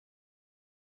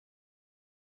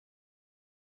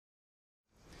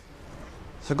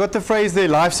So I got the phrase there,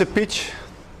 life's a pitch.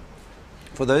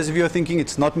 For those of you who are thinking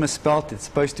it's not misspelt, it's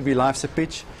supposed to be life's a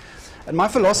pitch. And my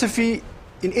philosophy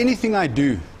in anything I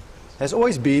do has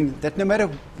always been that no matter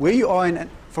where you are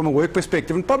from a work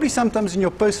perspective, and probably sometimes in your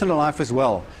personal life as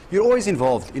well, you're always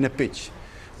involved in a pitch.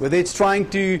 Whether it's trying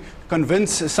to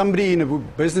convince somebody in a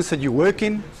business that you work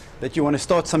in that you want to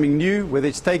start something new, whether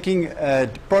it's taking a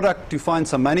product to find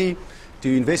some money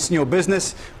to invest in your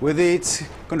business, whether it's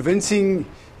convincing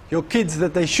your kids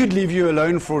that they should leave you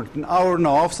alone for an hour and a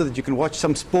half so that you can watch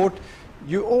some sport,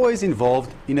 you're always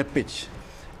involved in a pitch.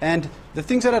 And the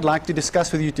things that I'd like to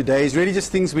discuss with you today is really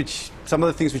just some of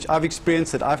the things which I've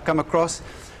experienced, that I've come across.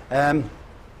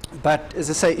 But as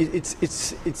I say,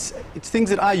 it's things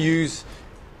that I use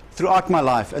throughout my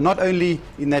life, and not only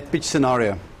in that pitch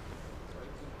scenario.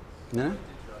 No?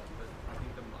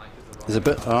 There's a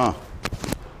bit, I'm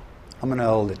going to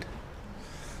hold it.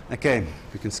 Okay,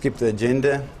 we can skip the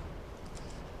agenda.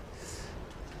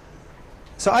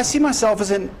 So I see myself as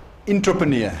an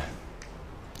entrepreneur,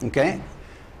 okay?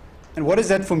 And what is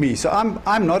that for me? So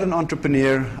I'm not an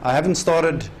entrepreneur. I haven't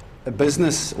started a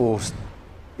business or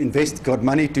got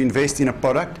money to invest in a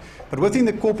product. But within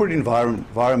the corporate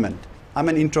environment, I'm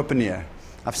an entrepreneur.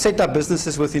 I've set up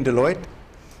businesses within Deloitte.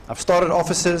 I've started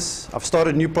offices. I've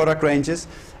started new product ranges.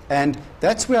 And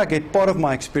that's where I get part of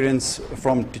my experience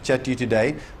from to chat to you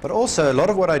today. But also a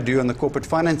lot of what I do on the corporate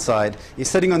finance side is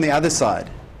sitting on the other side.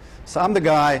 So I'm the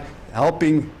guy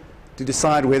helping to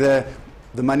decide whether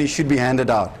the money should be handed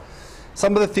out.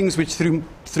 Some of the things which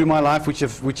through my life which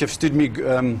have stood me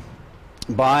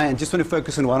by, and just want to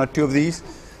focus on one or two of these.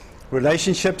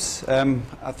 Relationships,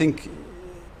 I think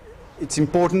it's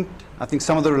important. I think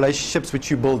some of the relationships which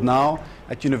you build now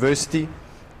at university,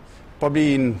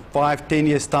 probably in 5-10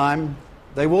 years' time,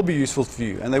 they will be useful for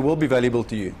you and they will be valuable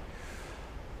to you.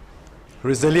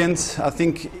 Resilience, I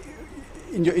think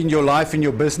in your life, in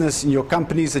your business, in your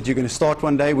companies that you're going to start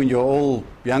one day when you're all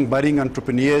young budding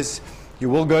entrepreneurs, you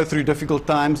will go through difficult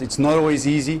times. It's not always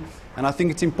easy. And I think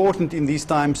it's important in these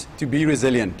times to be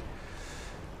resilient.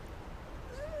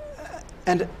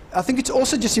 And I think it's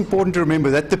also just important to remember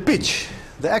that the pitch,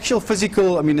 the actual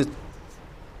physical, I mean,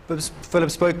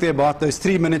 Philip spoke there about those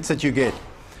 3 minutes that you get.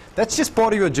 That's just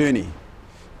part of your journey.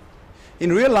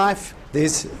 In real life,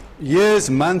 there's years,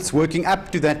 months working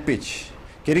up to that pitch.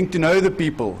 Getting to know the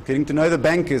people, getting to know the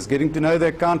bankers, getting to know the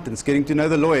accountants, getting to know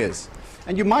the lawyers.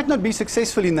 And you might not be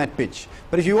successful in that pitch.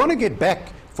 But if you want to get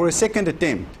back for a second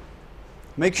attempt,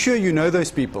 make sure you know those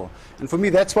people. And for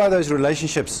me, that's why those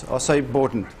relationships are so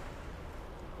important.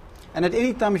 And at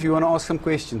any time, if you want to ask some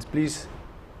questions, please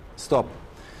stop.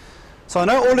 So I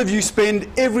know all of you spend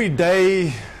every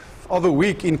day of a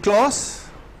week in class.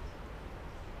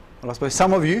 Well, I suppose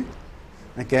some of you.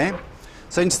 Okay.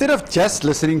 So instead of just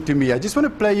listening to me, I just want to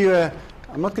play you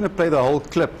I'm not going to play the whole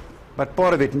clip, but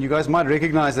part of it, and you guys might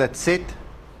recognize that set.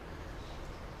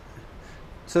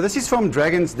 So this is from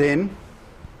Dragon's Den,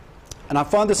 and I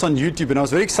found this on YouTube, and I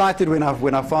was very excited when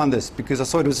I found this, because I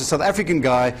saw it was a South African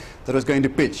guy that was going to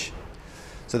pitch.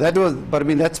 So that was, but I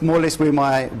mean, that's more or less where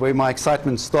my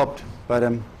excitement stopped. But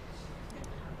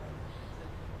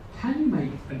can you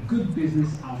make a good business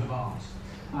out of art?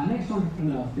 Our next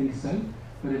entrepreneur thinks so.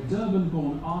 But if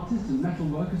Durban-born artist and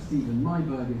metalworker Stephen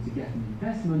Myberg is to get an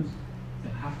investment,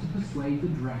 they'll have to persuade the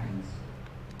dragons.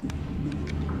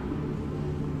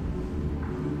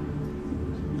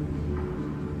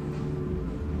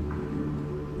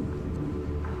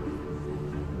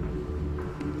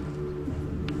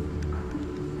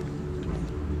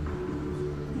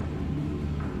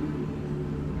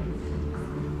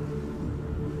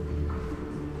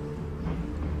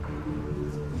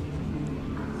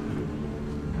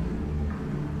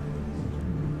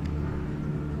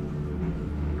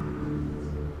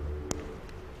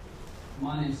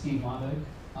 My name is Steve Myberg.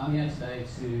 I'm here today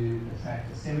to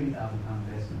attract a £70,000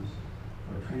 investment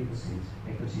for a 20%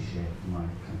 equity share in my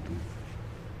company.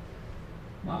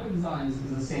 Myberg Designs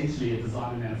is essentially a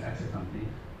design and manufacture company,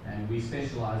 and we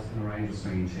specialize in a range of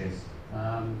swinging chairs.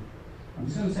 I'm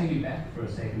just going to take you back for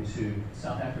a second to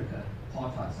South Africa,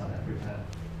 apartheid South Africa,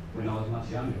 when I was much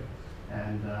younger,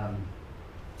 and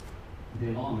the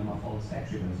alarm in my father's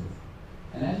factory goes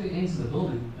off. And as we enter the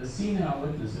building, the scene that I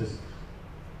witness is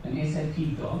an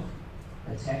SAP dog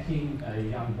attacking a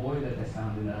young boy that they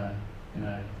found in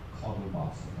a cardboard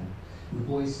box. Okay? The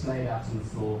boy is splayed out on the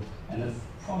floor, and the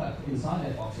product inside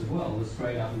that box as well was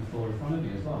sprayed out on the floor in front of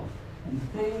me as well. And the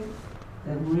thing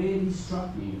that really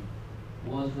struck me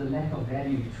was the lack of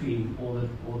value between all the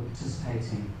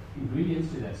participating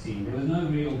ingredients to that scene. There was no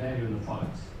real value in the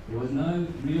product. There was no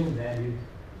real value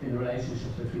in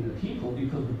relationships between the people,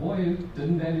 because the boy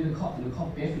didn't value the cop, and the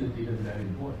cop definitely didn't value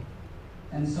the boy.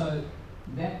 And so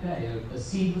that day, a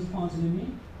seed was planted in me,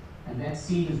 and that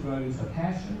seed has grown into a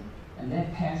passion, and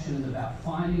that passion is about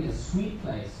finding a sweet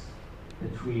place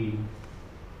between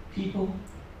people,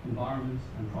 environment,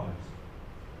 and product.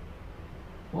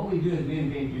 What we do is we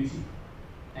invent beauty,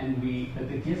 and but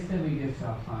the gift that we give to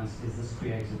our clients is this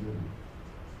creative living.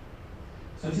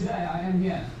 So today I am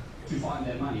here to find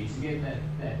that money, to get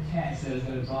that cash that is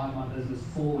going to drive my business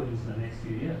forward into the next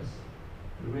few years.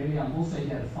 But really, I'm also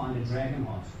here to find a dragon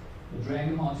heart. The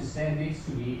dragon heart to stand next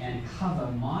to me and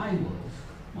cover my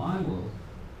world,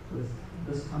 with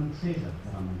this kind of treasure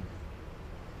that I'm in.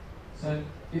 So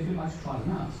if you'd like to try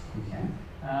them out, you can.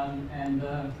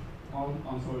 I'll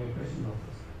answer all your questions after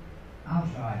this. I'll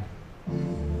try.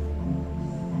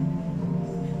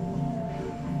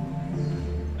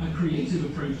 A creative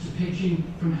approach to pitching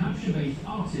from Hampshire-based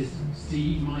artist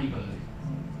Steve Myberg.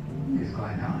 It's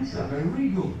quite nice. It's very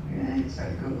regal. Yeah, it's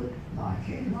very good. Like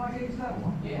it. Can I get that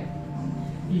one? Yeah.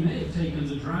 He may have taken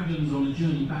the dragons on a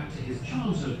journey back to his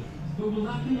childhood, but will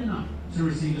that be enough to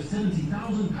receive a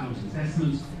 £70,000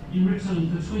 investment in return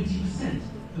for 20%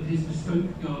 of his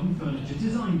bespoke garden furniture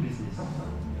design business?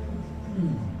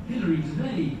 Hilary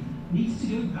today needs to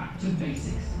go back to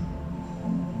basics.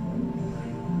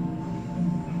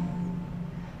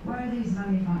 Where are these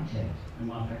manufactured? In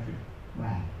my factory.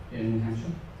 Where? In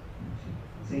Hampshire.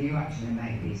 So you actually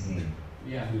make these here?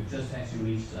 Yeah, we've just actually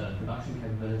reached a production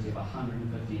capability of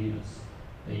 150 units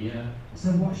a year.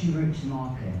 So what's your route to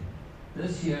market?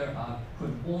 This year, I've put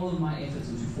all of my efforts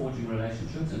into forging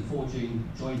relationships and forging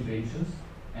joint ventures,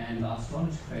 and I've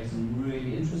started to create some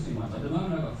really interesting ones. At the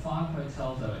moment, I've got 5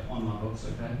 hotels that are on my books,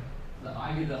 okay?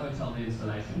 I get the hotel the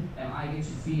installation, and I get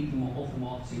to feed them off the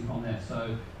marketing from that.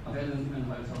 So I've had them in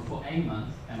the hotel for a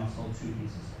month, and I've sold 2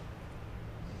 pieces.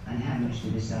 And how much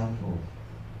do they sell for?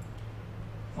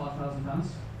 £5,000,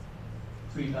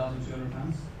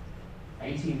 £3,200,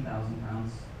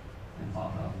 £18,000, and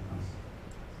 £5,000.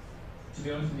 To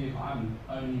be honest with you, I'm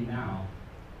only now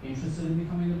interested in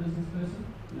becoming a business person.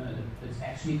 You know, it's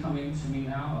actually coming to me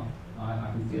now.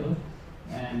 I can feel it.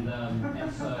 And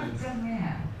so, Tell me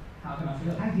how can I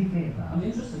feel it? How do you feel about I'm it?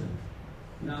 interested in it.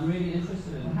 You know, I'm really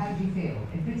interested in Well, it. how do you feel?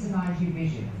 If it's an IG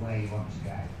vision of where you want to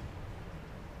go,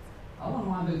 I want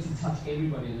Myberg to touch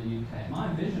everybody in the UK.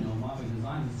 My vision of Myberg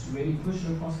Design is to really push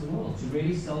it across the world, to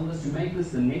really sell this, to make this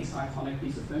the next iconic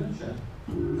piece of furniture.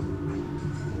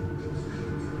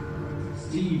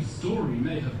 Steve's story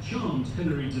may have charmed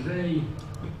Hilary today.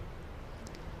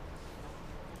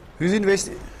 Who's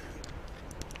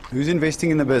investing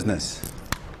in the business?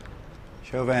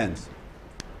 Show of hands.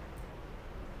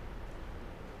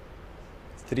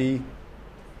 3.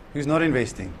 Who's not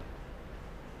investing?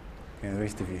 Okay, the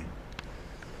rest of you.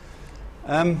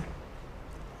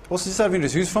 Also, just out of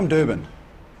interest, who's from Durban?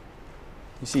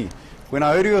 You see, when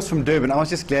I heard he was from Durban, I was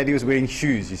just glad he was wearing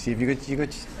shoes. You see, you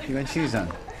got shoes on.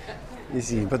 You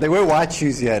see, but they were white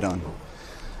shoes he had on.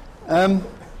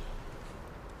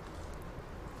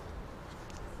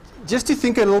 Just to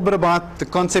think a little bit about the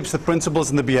concepts, the principles,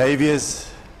 and the behaviors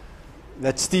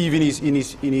that Steve in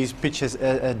his pitch has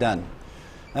done.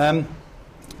 And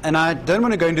I don't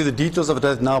want to go into the details of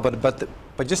that now,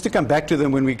 but just to come back to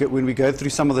them when we go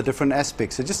through some of the different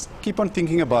aspects. So just keep on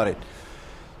thinking about it.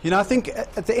 You know, I think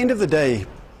at the end of the day,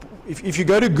 if you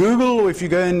go to Google or if you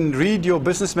go and read your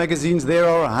business magazines, there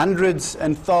are hundreds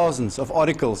and thousands of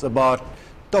articles about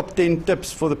top 10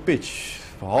 tips for the pitch,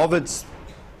 Harvard's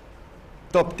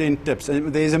top 10 tips,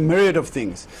 and there's a myriad of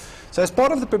things. So as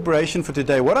part of the preparation for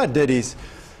today, what I did is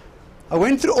I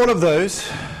went through all of those,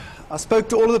 I spoke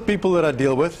to all of the people that I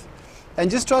deal with,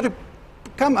 and just tried to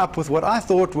come up with what I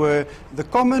thought were the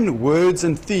common words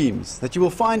and themes that you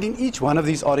will find in each one of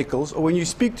these articles or when you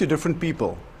speak to different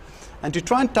people, and to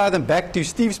try and tie them back to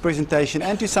Steve's presentation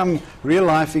and to some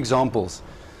real-life examples.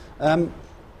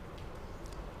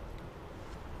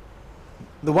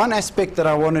 The one aspect that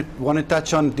I want to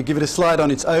touch on, to give it a slide on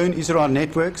its own, is around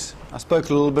networks. I spoke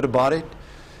a little bit about it.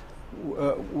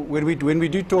 When we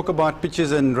do talk about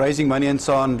pitches and raising money and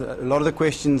so on, a lot of the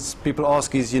questions people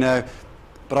ask is, you know,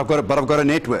 but I've got a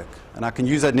network, and I can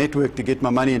use that network to get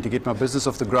my money and to get my business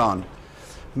off the ground.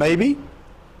 Maybe,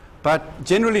 but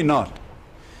generally not.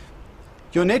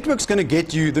 Your network's going to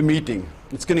get you the meeting.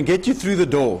 It's going to get you through the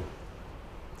door.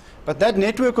 But that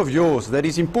network of yours that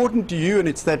is important to you, and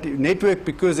it's that network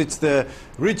because it's the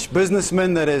rich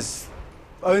businessman that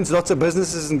owns lots of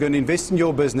businesses and going to invest in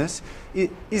your business,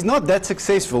 is not that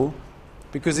successful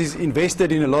because he's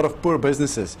invested in a lot of poor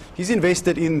businesses. He's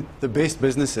invested in the best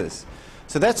businesses.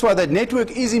 So that's why that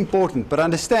network is important. But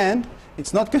understand,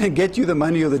 It's not going to get you the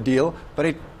money or the deal, but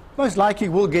it most likely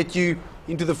will get you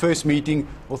into the first meeting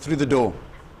or through the door.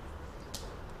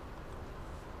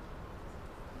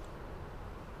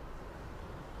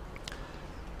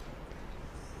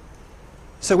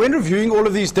 So when reviewing all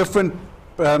of these different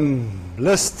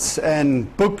lists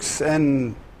and books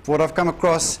and what I've come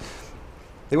across,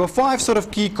 there were 5 sort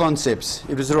of key concepts.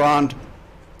 It was around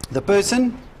the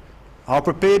person, how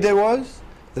prepared they was,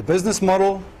 the business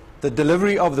model, the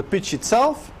delivery of the pitch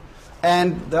itself,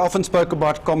 and they often spoke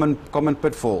about common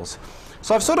pitfalls.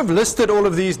 So I've sort of listed all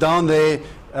of these down there,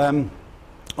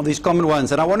 of these common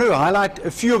ones, and I want to highlight a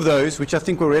few of those which I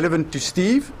think were relevant to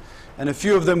Steve, and a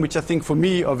few of them which I think for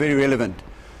me are very relevant.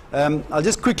 I'll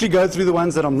just quickly go through the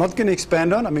ones that I'm not going to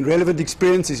expand on. I mean, relevant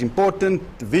experience is important,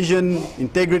 vision,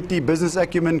 integrity, business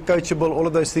acumen, coachable, all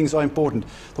of those things are important.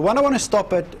 The one I want to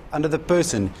stop at under the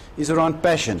person is around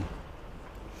passion.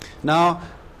 Now,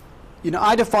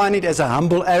 I define it as a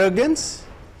humble arrogance.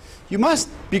 You must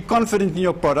be confident in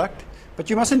your product, but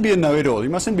you mustn't be a know-it-all. You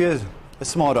mustn't be a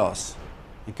smart ass.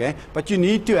 Okay? But you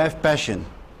need to have passion.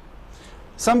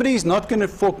 Somebody is not going to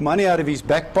fork money out of his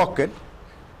back pocket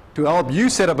to help you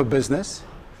set up a business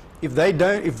if they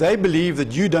believe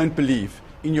that you don't believe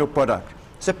in your product.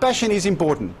 So passion is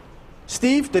important.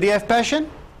 Steve, did he have passion?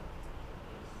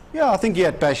 Yeah, I think he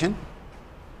had passion.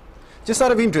 Just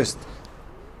out of interest.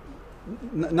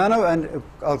 No, and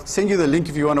I'll send you the link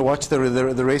if you want to watch the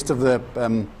rest of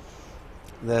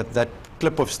that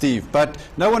clip of Steve. But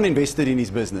no one invested in his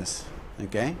business.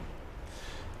 Okay?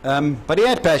 But he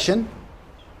had passion.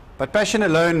 But passion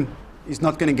alone is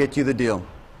not going to get you the deal.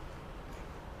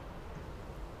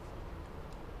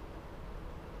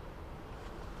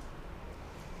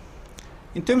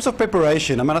 In terms of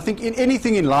preparation, I think in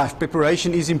anything in life,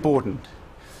 preparation is important.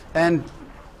 And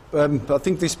I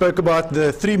think they spoke about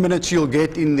the 3 minutes you'll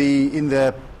get in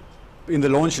the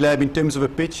launch lab in terms of a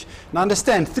pitch. Now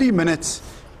understand, 3 minutes,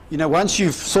 once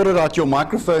you've sorted out your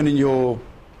microphone and your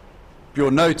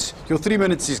notes, your 3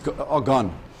 minutes are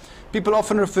gone. People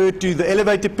often refer to the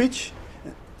elevator pitch,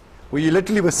 where you're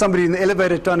literally with somebody in the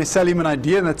elevator trying to sell him an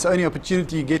idea, and that's the only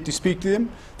opportunity you get to speak to them.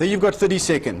 Then you've got 30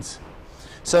 seconds.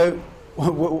 So,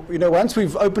 once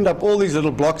we've opened up all these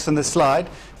little blocks on the slide,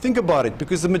 think about it,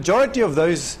 because the majority of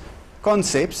those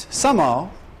concepts, somehow,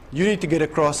 you need to get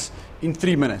across in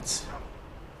 3 minutes.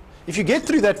 If you get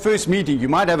through that first meeting, you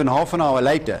might have an half an hour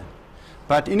later,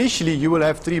 but initially you will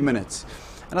have 3 minutes.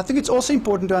 And I think it's also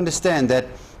important to understand that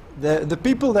the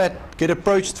people that get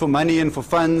approached for money and for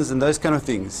funds and those kind of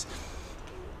things,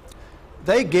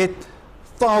 they get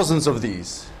thousands of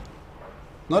these,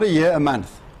 not a year, a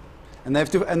month. And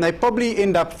they probably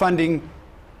end up funding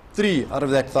 3 out of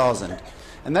that 1,000.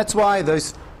 And that's why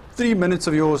those 3 minutes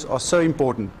of yours are so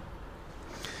important.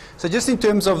 So just in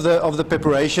terms of the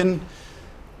preparation,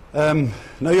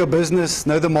 know your business,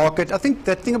 know the market. I think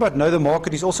that thing about know the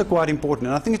market is also quite important.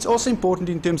 And I think it's also important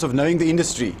in terms of knowing the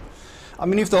industry. I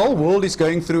mean, if the whole world is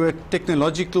going through a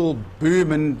technological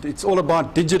boom and it's all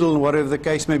about digital and whatever the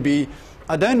case may be,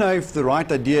 I don't know if the right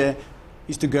idea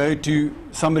is to go to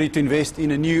somebody to invest in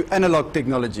a new analog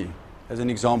technology, as an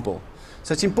example.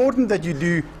 So it's important that you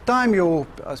do time your,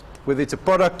 whether it's a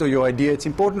product or your idea, it's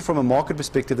important from a market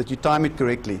perspective that you time it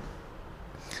correctly.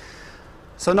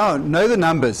 So now, know the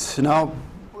numbers. Now,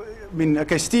 I mean,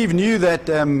 okay, Steve knew that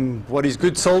what his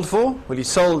goods sold for. Well,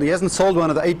 he hasn't sold one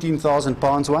of the 18,000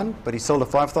 pounds one, but he sold a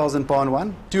 5,000 pound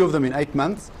one, 2 of them in 8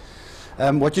 months.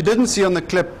 What you didn't see on the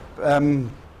clip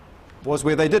was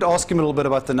where they did ask him a little bit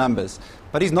about the numbers,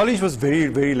 but his knowledge was very,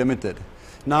 very limited.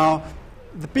 Now,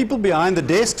 the people behind the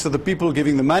desks, or the people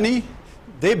giving the money,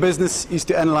 their business is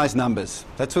to analyze numbers.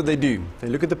 That's what they do. They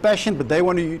look at the passion, but they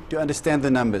want you to understand the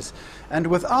numbers. And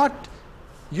without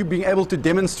you being able to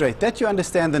demonstrate that you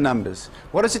understand the numbers,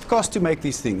 what does it cost to make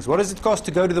these things? What does it cost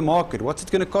to go to the market? What's it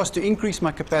going to cost to increase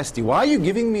my capacity? Why are you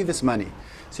giving me this money?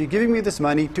 So you're giving me this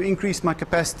money to increase my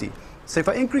capacity. So if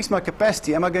I increase my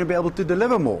capacity, am I going to be able to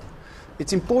deliver more?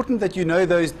 It's important that you know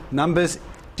those numbers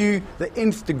to the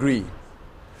nth degree.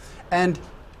 And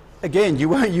again, you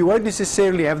won't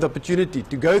necessarily have the opportunity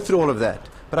to go through all of that.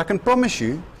 But I can promise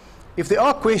you, if there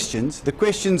are questions, the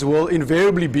questions will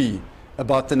invariably be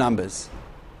about the numbers.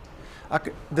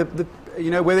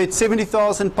 Whether it's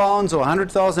 70,000 pounds or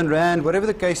 100,000 rand, whatever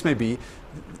the case may be,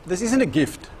 this isn't a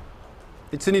gift.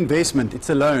 It's an investment. It's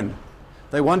a loan.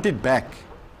 They want it back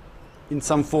in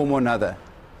some form or another.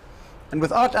 And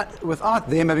without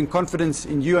them having confidence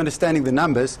in you understanding the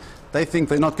numbers, they think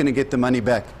they're not going to get the money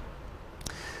back.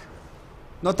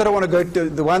 Not that I want to go to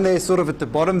the one there sort of at the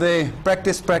bottom there,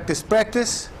 practice, practice,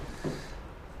 practice.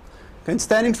 Go and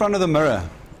stand in front of the mirror.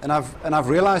 And I've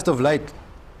realized of late,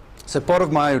 So part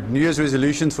of my New Year's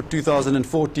resolutions for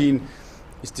 2014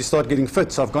 is to start getting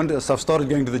fit. So I've started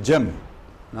going to the gym.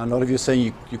 Now a lot of you are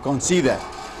saying you can't see that,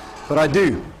 but I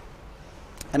do.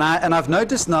 And I've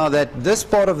noticed now that this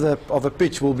part of a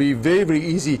pitch will be very, very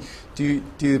easy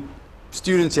to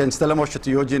students here in Stellenbosch, to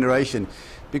your generation,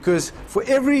 because for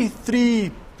every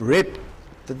 3 rep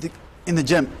in the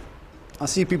gym, I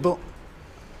see people,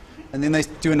 and then they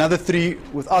do another 3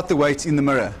 without the weights in the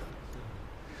mirror.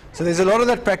 So there's a lot of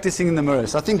that practicing in the mirror.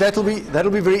 So I think that'll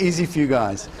be very easy for you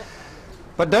guys.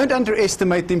 But don't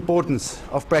underestimate the importance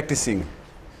of practicing.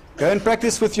 Go and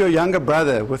practice with your younger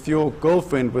brother, with your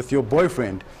girlfriend, with your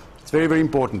boyfriend. It's very, very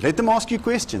important. Let them ask you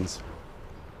questions.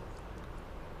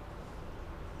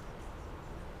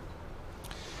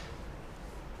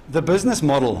 The business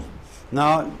model.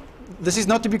 Now, this is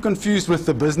not to be confused with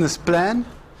the business plan,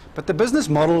 but the business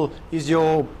model is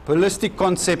your holistic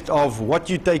concept of what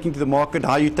you take into the market,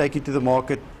 how you take it to the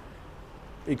market,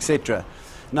 etc.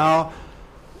 Now,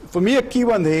 for me, a key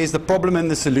one there is the problem and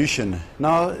the solution.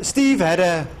 Now, Steve had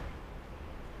a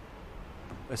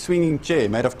swinging chair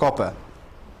made of copper.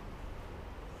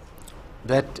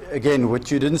 That, again,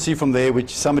 which you didn't see from there,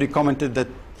 which somebody commented that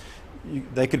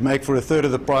they could make for 1/3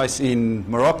 of the price in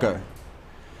Morocco.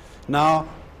 Now,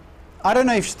 I don't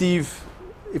know if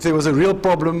there was a real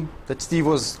problem that Steve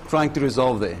was trying to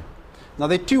resolve there. Now,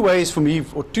 there are 2 ways for me,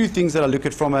 or 2 things that I look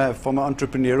at from an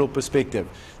entrepreneurial perspective.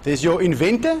 There's your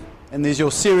inventor, and there's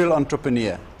your serial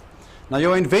entrepreneur. Now,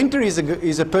 your inventor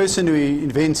is a person who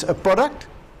invents a product,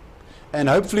 and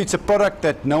hopefully it's a product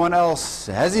that no one else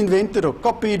has invented or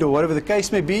copied or whatever the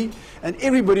case may be, and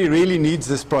everybody really needs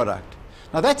this product.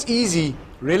 Now, that's easy,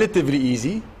 relatively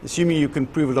easy, assuming you can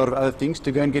prove a lot of other things,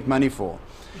 to go and get money for.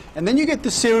 And then you get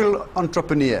the serial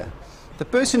entrepreneur, the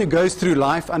person who goes through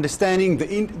life understanding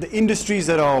the industries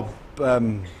that are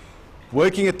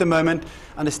working at the moment,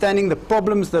 understanding the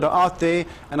problems that are out there,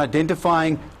 and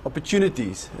identifying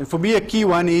opportunities. And for me, a key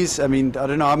one is, I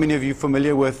don't know how many of you are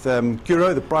familiar with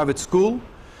Curo, the private school.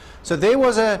 So there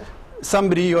was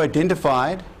somebody who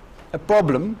identified a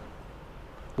problem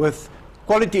with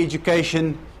quality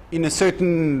education in a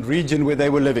certain region where they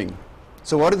were living.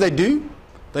 So what did they do?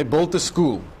 They built a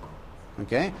school.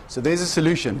 Okay, so there's a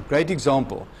solution. Great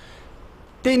example.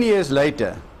 10 years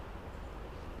later,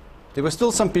 there were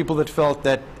still some people that felt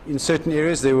that in certain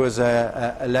areas there was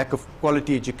a lack of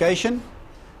quality education.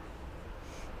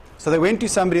 So they went to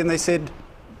somebody and they said,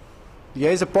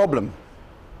 here's a problem.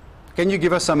 Can you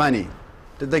give us some money?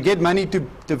 Did they get money to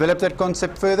develop that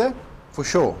concept further? For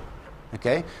sure.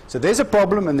 Okay, so there's a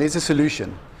problem and there's a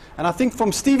solution. And I think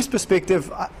from Steve's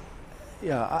perspective,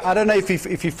 I don't know if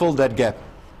he filled that gap.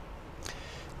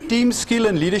 Team skill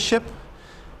and leadership.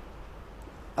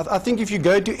 I think if you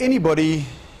go to anybody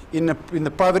in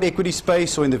the private equity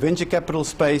space or in the venture capital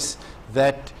space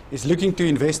that is looking to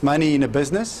invest money in a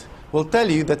business, will tell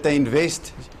you that they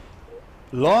invest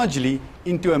largely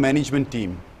into a management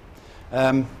team.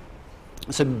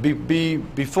 So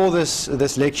before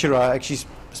this lecture, I actually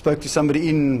spoke to somebody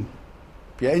in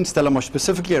Stellenbosch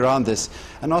specifically around this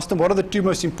and asked them what are the 2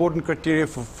 most important criteria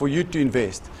for you to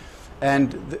invest.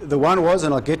 And the one was,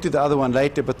 and I'll get to the other one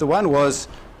later, but the one was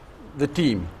the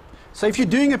team. So if you're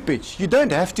doing a pitch, you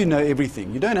don't have to know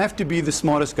everything. You don't have to be the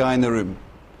smartest guy in the room.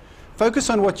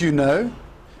 Focus on what you know,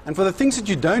 and for the things that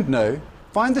you don't know,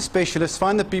 find the specialists,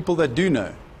 find the people that do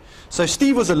know. So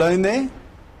Steve was alone there.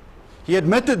 He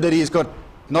admitted that he's got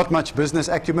not much business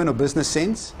acumen or business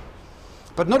sense,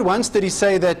 but not once did he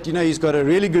say that, he's got a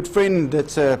really good friend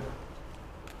that's a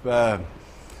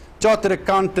chartered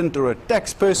accountant or a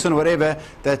tax person or whatever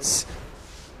that's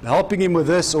helping him with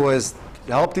this or has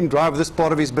helped him drive this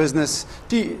part of his business.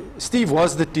 Steve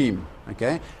was the team.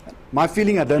 Okay, my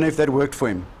feeling, I don't know if that worked for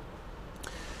him.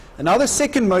 And now the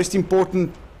second most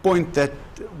important point that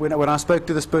when I spoke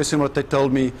to this person, what they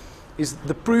told me is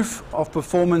the proof of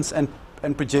performance and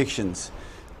projections.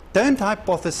 Don't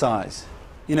hypothesize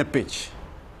in a pitch.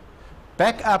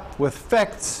 Back up with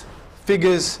facts,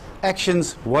 figures,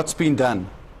 actions, what's been done.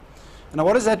 Now,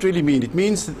 what does that really mean? It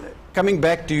means, coming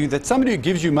back to that somebody who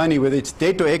gives you money, whether it's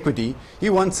debt or equity, he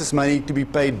wants this money to be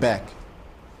paid back.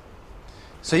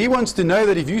 So he wants to know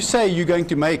that if you say you're going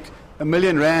to make R1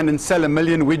 million and sell 1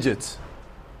 million widgets,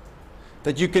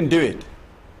 that you can do it.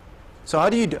 So how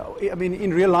do you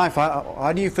in real life,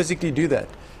 how do you physically do that?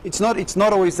 It's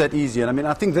not always that easy. And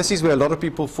I think this is where a lot of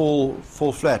people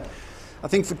fall flat. I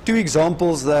think for 2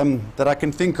 examples that I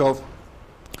can think of,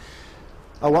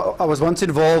 I was once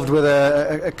involved with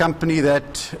a company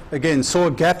that, again, saw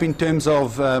a gap in terms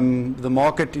of the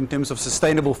market, in terms of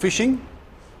sustainable fishing.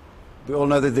 We all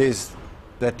know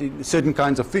that certain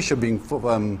kinds of fish are being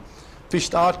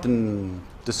fished out and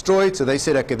destroyed. So they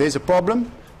said, okay, there's a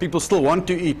problem. People still want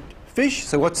to eat fish.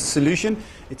 So what's the solution?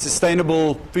 It's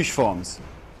sustainable fish farms.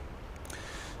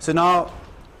 So now,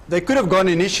 they could have gone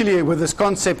initially with this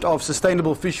concept of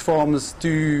sustainable fish farms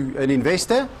to an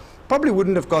investor. Probably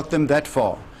wouldn't have got them that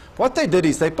far. What they did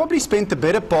is they probably spent the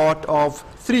better part of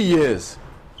 3 years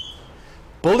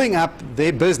building up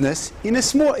their business in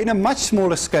a much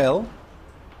smaller scale,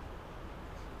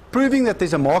 proving that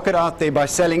there's a market out there by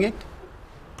selling it,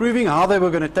 proving how they were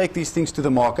going to take these things to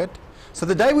the market. So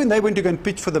the day when they went to go and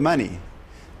pitch for the money,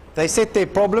 they set their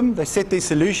problem, they set their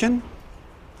solution,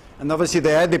 and obviously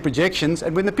they had their projections.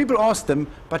 And when the people asked them,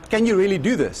 but can you really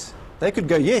do this? They could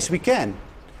go, yes, we can.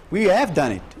 We have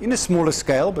done it in a smaller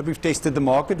scale, but we've tested the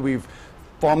market, we've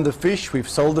farmed the fish, we've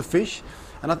sold the fish.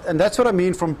 And that's what I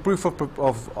mean from proof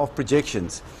of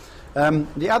projections.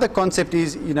 The other concept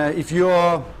is, you know, if you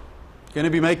are going to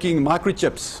be making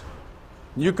microchips,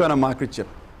 new kind of microchip,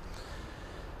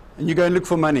 and you go and look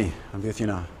for money, I'm with you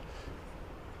now.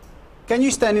 Can you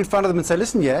stand in front of them and say,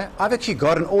 listen, yeah, I've actually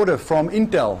got an order from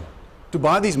Intel to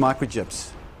buy these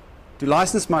microchips, to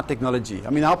license my technology. I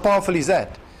mean, how powerful is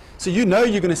that? So you know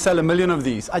you're going to sell 1 million of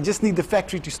these. I just need the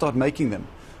factory to start making them.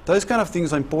 Those kind of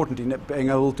things are important in being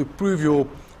able to prove your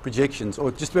projections,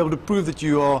 or just be able to prove that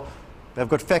you have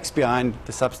got facts behind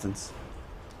the substance.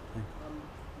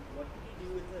 What do you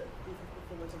do with the proof of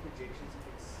performance of projections if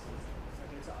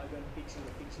it's an ongoing pitching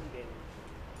or pitching then,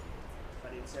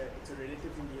 but it's a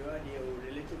relatively new idea or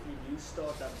relatively new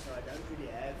startup, so I don't really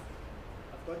have,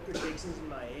 I've got projections in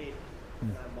my head,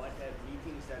 and I might have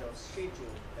meetings that are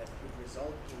scheduled that could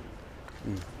result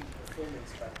in performance,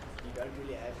 but you don't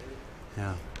really have any.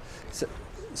 Yeah.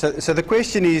 So the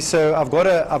question is, so I've got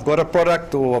a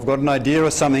product, or I've got an idea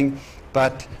or something,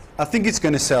 but I think it's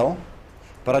going to sell,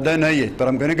 but I don't know yet. But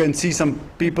I'm going to go and see some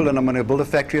people, and I'm going to build a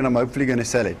factory, and I'm hopefully going to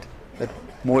sell it. That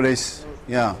more or less,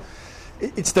 yeah.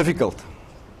 It's difficult.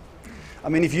 I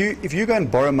mean, if you go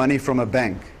and borrow money from a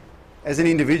bank as an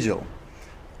individual,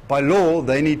 by law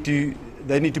they need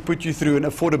to put you through an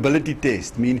affordability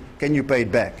test. I mean, can you pay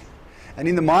it back? And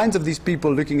in the minds of these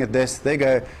people looking at this, they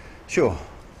go, sure,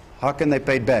 how can they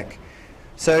pay it back?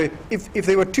 So if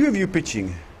there were 2 of you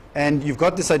pitching, and you've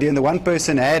got this idea, and the one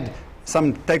person had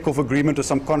some takeoff agreement or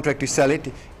some contract to sell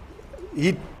it,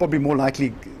 he'd probably more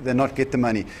likely than not get the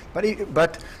money.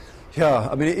 But yeah,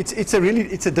 I mean, it's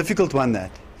a difficult one,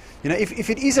 that. You know, if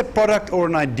it is a product or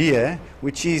an idea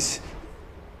which is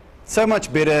so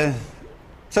much better,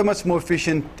 so much more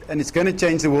efficient, and it's going to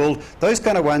change the world, those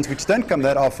kind of ones which don't come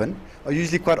that often are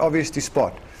usually quite obvious to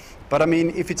spot. But I mean,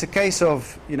 if it's a case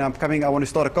of, you know, I want to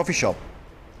start a coffee shop.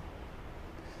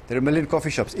 There are 1 million coffee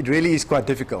shops. It really is quite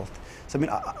difficult. So I mean,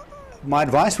 my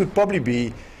advice would probably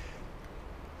be,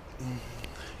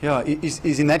 yeah,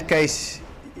 is in that case,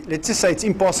 let's just say it's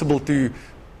impossible to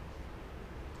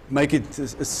make it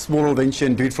a small venture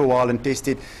and do it for a while and test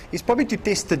it. It's probably to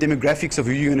test the demographics of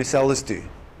who you're going to sell this to.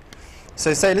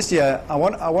 So say, listen, yeah, I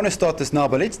want to start this now,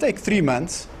 but let's take 3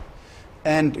 months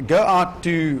and go out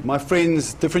to my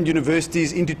friends, different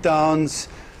universities, into towns,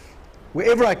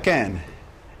 wherever I can,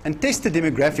 and test the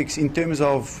demographics in terms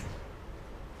of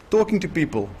talking to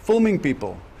people, filming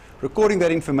people, recording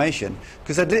that information.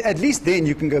 Because at least then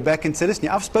you can go back and say, listen,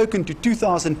 I've spoken to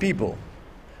 2,000 people,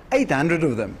 800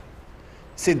 of them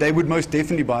said they would most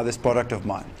definitely buy this product of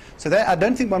mine. So that, I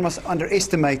don't think one must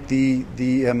underestimate the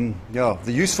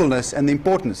usefulness and the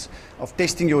importance of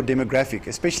testing your demographic,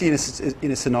 especially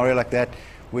in a scenario like that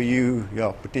where you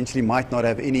potentially might not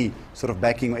have any sort of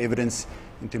backing or evidence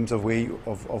in terms of where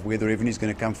the revenue is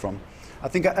going to come from. I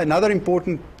think another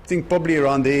important thing probably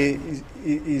around there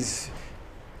is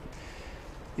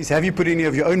have you put any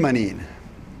of your own money in?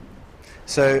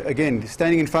 So again,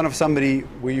 standing in front of somebody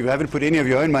where you haven't put any of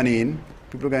your own money in,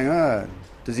 people are going, oh,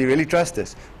 does he really trust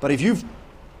us? But if you've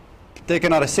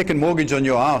taken out a second mortgage on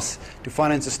your house to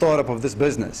finance a startup of this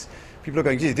business, people are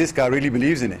going, geez, this guy really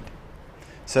believes in it.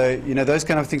 So, you know, those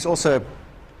kind of things also,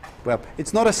 well,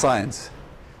 it's not a science.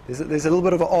 There's a little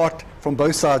bit of an art from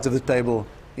both sides of the table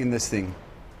in this thing.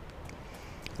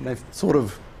 And I've sort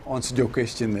of answered your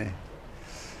question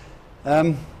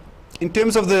there. In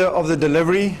terms of the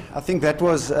delivery, I think that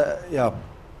was,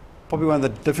 probably one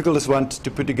of the difficult ones to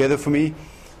put together for me.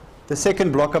 The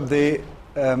second block up there,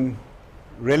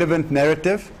 relevant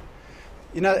narrative,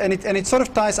 you know, and it sort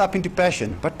of ties up into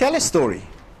passion. But tell a story.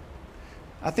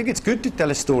 I think it's good to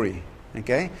tell a story,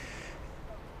 okay?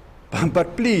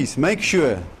 But please make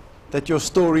sure that your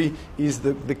story is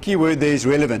the key word there is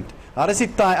relevant. How does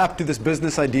it tie up to this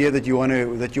business idea that you want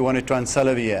to try and sell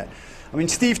over here? I mean,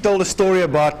 Steve told a story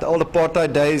about the old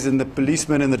apartheid days and the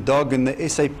policeman and the dog and the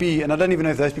SAP, and I don't even know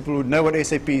if those people would know what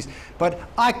SAP is, but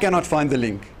I cannot find the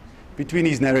link between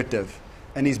his narrative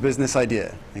and his business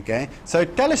idea. Okay? So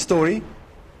tell a story,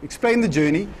 explain the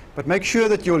journey, but make sure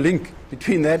that your link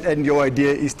between that and your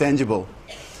idea is tangible.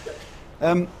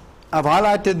 I've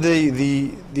highlighted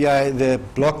the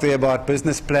block there about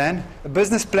business plan. A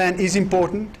business plan is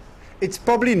important. It's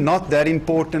probably not that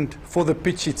important for the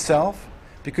pitch itself,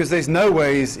 because there's no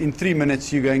ways in 3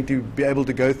 minutes you're going to be able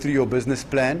to go through your business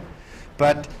plan.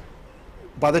 But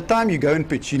by the time you go and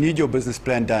pitch, you need your business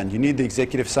plan done. You need the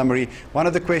executive summary. One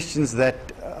of the questions that,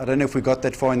 I don't know if we got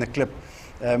that far in the clip,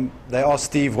 they asked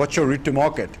Steve, what's your route to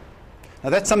market?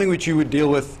 Now that's something which you would deal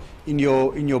with in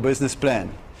your business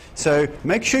plan. So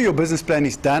make sure your business plan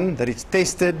is done, that it's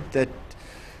tested, that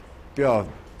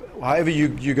however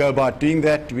you go about doing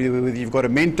that, whether you've got a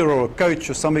mentor or a coach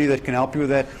or somebody that can help you with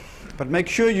that. But make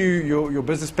sure your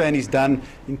business plan is done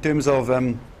in terms of,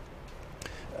 I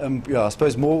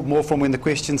suppose, more from when the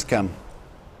questions come.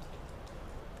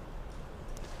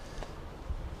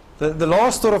 The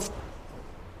last sort of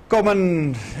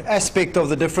common aspect of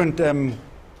the different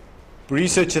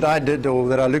research that I did or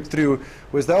that I looked through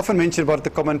was they often mention about the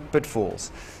common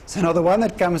pitfalls. So now the one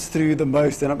that comes through the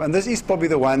most, and this is probably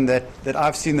the one that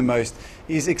I've seen the most,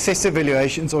 is excessive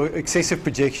valuations or excessive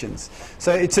projections.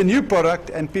 So it's a new product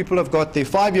and people have got their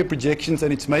 5-year projections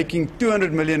and it's making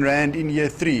 200 million rand in year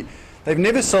 3. They've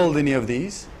never sold any of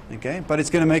these, okay, but it's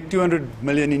going to make 200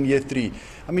 million in year 3.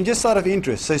 I mean, just out of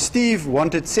interest. So Steve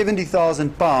wanted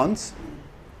 70,000 pounds.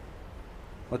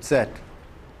 What's that?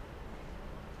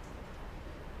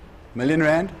 Million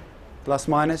rand, plus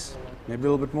minus, maybe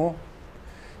a little bit more.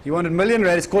 He wanted million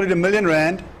rand, let's call it £1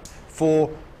 million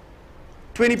for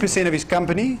 20% of his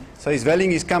company. So he's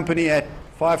valuing his company at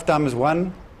 5 times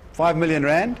 1, 5 million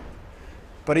rand.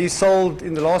 But he sold,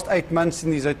 in the last 8 months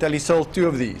in his hotel, he sold 2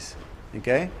 of these.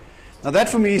 Okay? Now that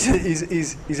for me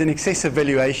is an excessive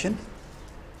valuation.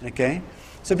 Okay?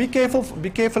 So be careful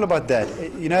about that.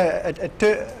 You know,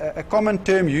 a common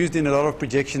term used in a lot of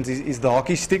projections is the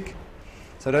hockey stick.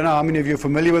 So I don't know how many of you are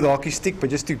familiar with the hockey stick, but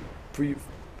just to,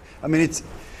 I mean,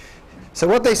 so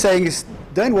what they're saying is,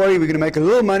 don't worry, we're going to make a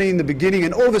little money in the beginning,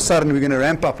 and all of a sudden we're going to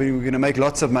ramp up and we're going to make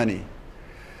lots of money.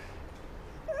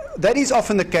 That is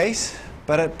often the case,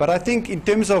 but I think in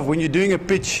terms of when you're doing a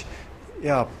pitch,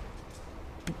 yeah,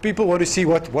 people want to see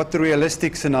what the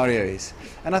realistic scenario is.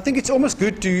 And I think it's almost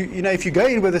good to, you know, if you go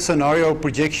in with a scenario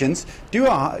projections, do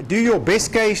your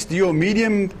best case, do your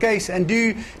medium case, and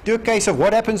do a case of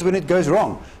what happens when it goes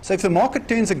wrong. So if the market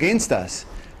turns against us,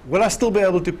 will I still be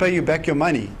able to pay you back your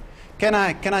money? Can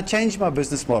I change my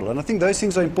business model? And I think those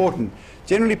things are important.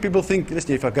 Generally people think,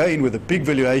 listen, if I go in with a big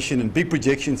valuation and big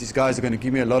projections, these guys are going to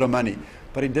give me a lot of money.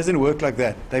 But it doesn't work like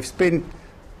that. They've spent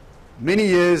many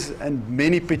years and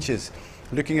many pitches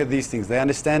looking at these things. They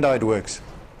understand how it works.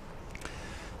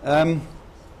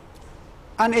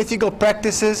 Unethical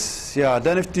practices. Yeah, I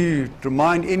don't have to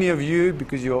remind any of you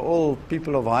because you're all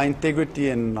people of high integrity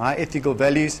and high ethical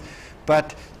values.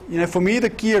 But you know, for me, the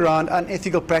key around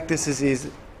unethical practices is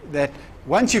that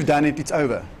once you've done it, it's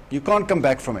over. You can't come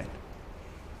back from it.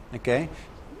 Okay?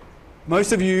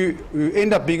 Most of you who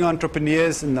end up being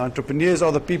entrepreneurs, and entrepreneurs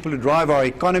are the people who drive our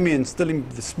economy and still in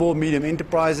the small, medium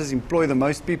enterprises, employ the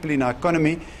most people in our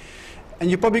economy. And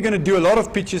you're probably going to do a lot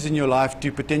of pitches in your life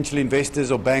to potential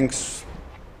investors or banks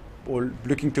or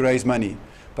looking to raise money.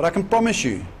 But I can promise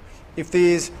you, if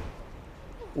there's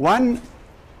 1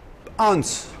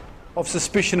 ounce of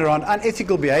suspicion around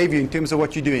unethical behavior in terms of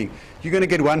what you're doing, you're going to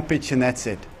get 1 pitch and that's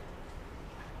it.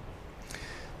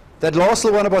 That last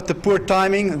one about the poor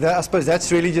timing, I suppose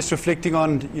that's really just reflecting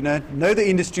on, you know the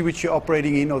industry which you're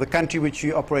operating in or the country which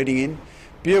you're operating in.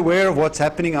 Be aware of what's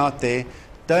happening out there.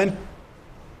 Don't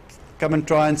come and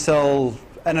try and sell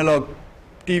analog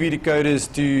TV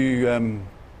decoders to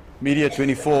Media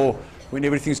 24 when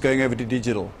everything's going over to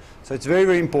digital. So it's very,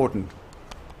 very important.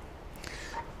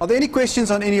 Are there any questions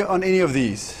on any of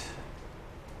these?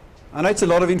 I know it's a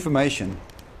lot of information.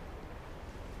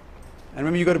 And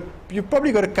remember, you've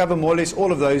probably got to cover more or less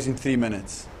all of those in 3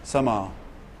 minutes, somehow.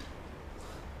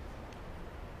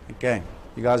 Okay,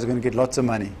 you guys are going to get lots of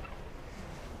money.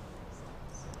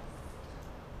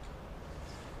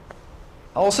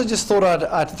 I also just thought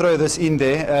I'd throw this in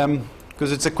there,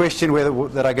 because it's a question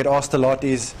that I get asked a lot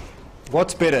is,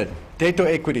 what's better, debt or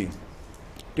equity?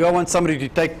 Do I want somebody to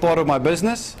take part of my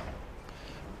business,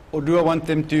 or do I want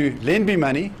them to lend me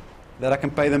money that I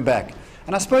can pay them back?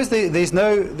 And I suppose there's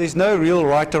no real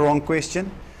right or wrong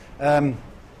question. I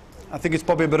think it's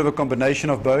probably a bit of a combination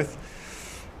of both.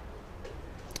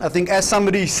 I think as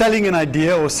somebody selling an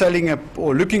idea or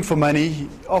or looking for money,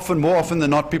 more often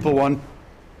than not, people want,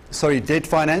 debt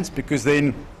finance, because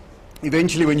then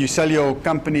eventually when you sell your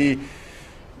company,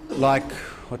 like,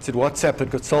 WhatsApp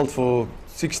that got sold for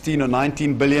 16 or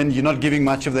 19 billion, you're not giving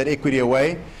much of that equity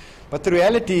away. But the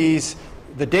reality is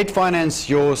the debt finance,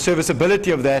 your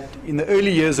serviceability of that in the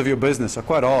early years of your business are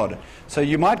quite hard. So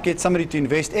you might get somebody to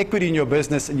invest equity in your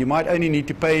business and you might only need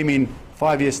to pay him in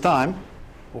 5 years' time,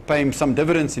 or pay him some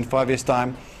dividends in 5 years'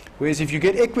 time. Whereas if you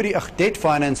get debt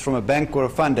finance from a bank or a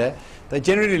funder, they're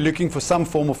generally looking for some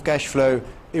form of cash flow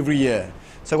every year.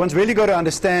 So one's really got to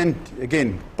understand,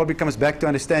 again, probably comes back to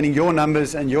understanding your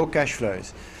numbers and your cash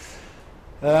flows.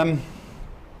 So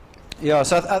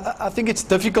I think it's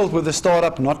difficult with a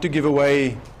startup not to give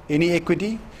away any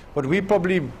equity. What we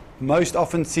probably most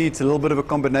often see, it's a little bit of a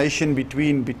combination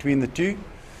between the two.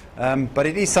 But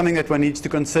it is something that one needs to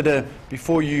consider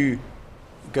before you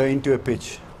go into a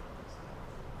pitch.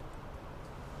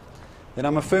 Then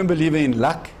I'm a firm believer in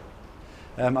luck.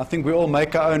 I think we all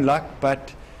make our own luck,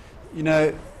 but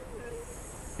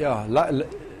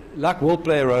luck will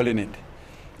play a role in it.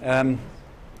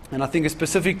 And I think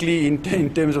specifically in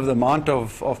terms of the amount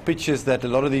of pitches that a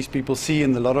lot of these people see,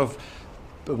 and a lot of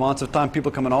amounts of time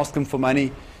people come and ask them for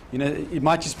money, it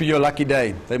might just be your lucky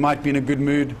day. They might be in a good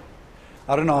mood.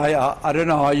 I don't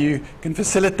know how you can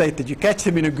facilitate that you catch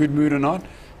them in a good mood or not,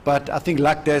 but I think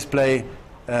luck does play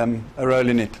a role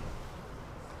in it.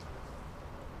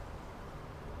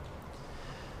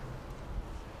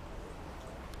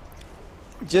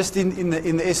 Just in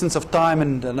the essence of time,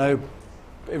 and I know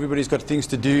everybody's got things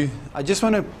to do, I just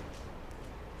want to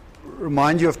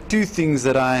remind you of two things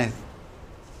that I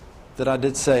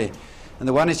did say. And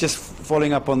the one is just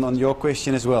following up on your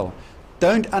question as well.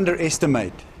 Don't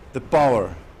underestimate the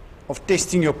power of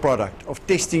testing your product, of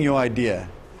testing your idea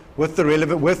with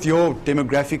your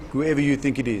demographic, whoever you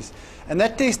think it is. And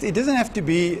that test, it doesn't have to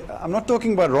be, I'm not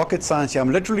talking about rocket science here,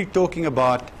 I'm literally talking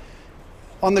about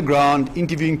on the ground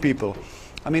interviewing people.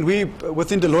 I mean,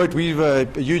 within Deloitte, we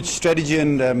have a huge strategy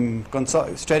and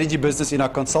strategy business in our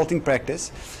consulting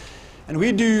practice. And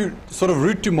we do sort of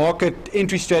route to market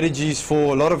entry strategies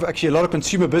for a lot of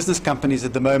consumer business companies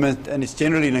at the moment, and it's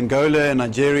generally in Angola,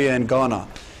 Nigeria, and Ghana.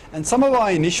 And some of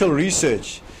our initial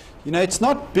research, it's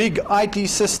not big IT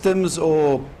systems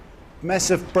or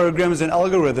massive programs and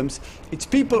algorithms. It's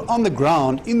people on the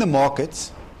ground, in the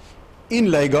markets,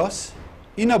 in Lagos,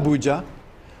 in Abuja,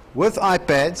 with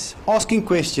iPads, asking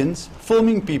questions,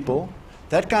 filming people,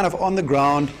 that kind of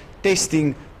on-the-ground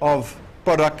testing of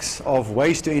products, of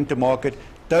ways to enter market.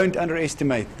 Don't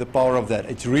underestimate the power of that.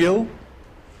 It's real,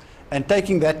 and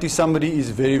taking that to somebody is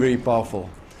very, very powerful.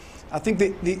 I think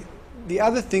the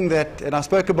other thing and I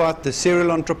spoke about the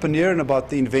serial entrepreneur and about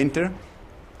the inventor.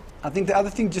 I think the other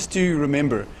thing just to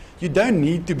remember, you don't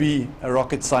need to be a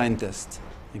rocket scientist,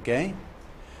 okay?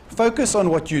 Focus on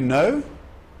what you know.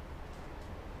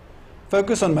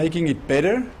 Focus on making it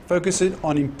better, focus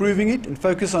on improving it, and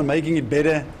focus on making it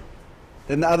better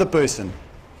than the other person.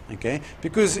 Okay?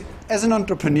 Because as an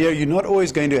entrepreneur, you're not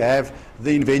always going to have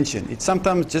the invention. It's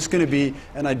sometimes just going to be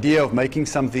an idea of making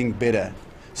something better.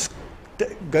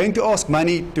 Going to ask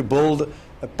money to build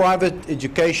a private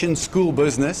education school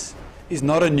business is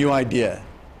not a new idea.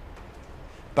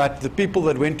 But the people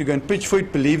that went to go and pitch for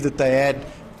it believed that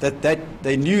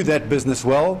they knew that business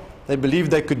well, they believed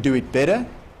they could do it better,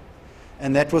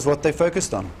 and that was what they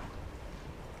focused on.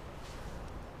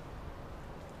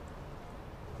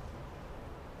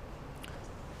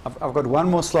 I've got one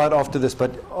more slide after this,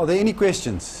 but are there any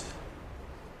questions?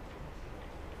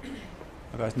 You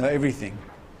guys know everything.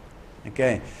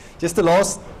 Okay. Just the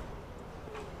last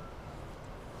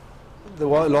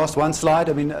one slide.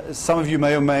 I mean, some of you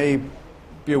may or may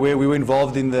be aware we were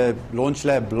involved in the Launch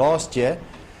Lab last year.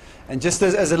 And just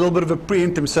as a little bit of a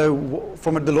preemptive, so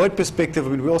from a Deloitte perspective, I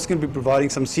mean, we're also going to be providing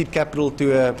some seed capital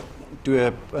to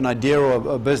an idea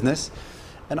or a business.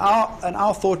 And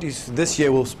our thought is this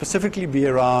year will specifically be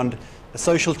around a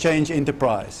social change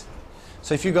enterprise.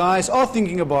 So if you guys are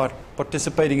thinking about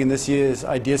participating in this year's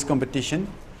ideas competition,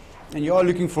 and you are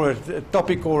looking for a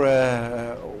topic or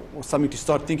something to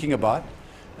start thinking about,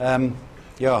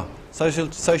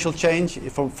 social change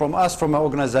from us, from our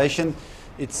organization.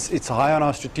 It's high on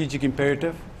our strategic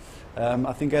imperative.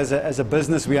 I think as a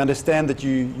business, we understand that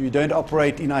you don't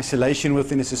operate in isolation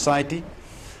within a society.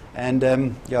 And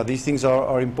these things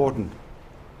are important.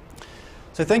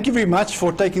 So thank you very much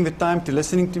for taking the time to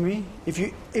listening to me.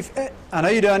 If I know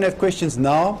you don't have questions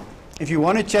now, if you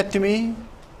want to chat to me,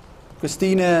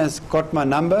 Christina has got my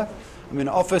number. I'm in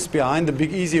an office behind the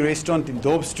Big Easy restaurant in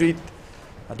Dorp Street.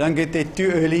 I don't get there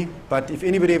too early, but if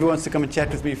anybody ever wants to come and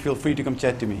chat with me, feel free to come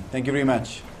chat to me. Thank you very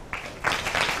much.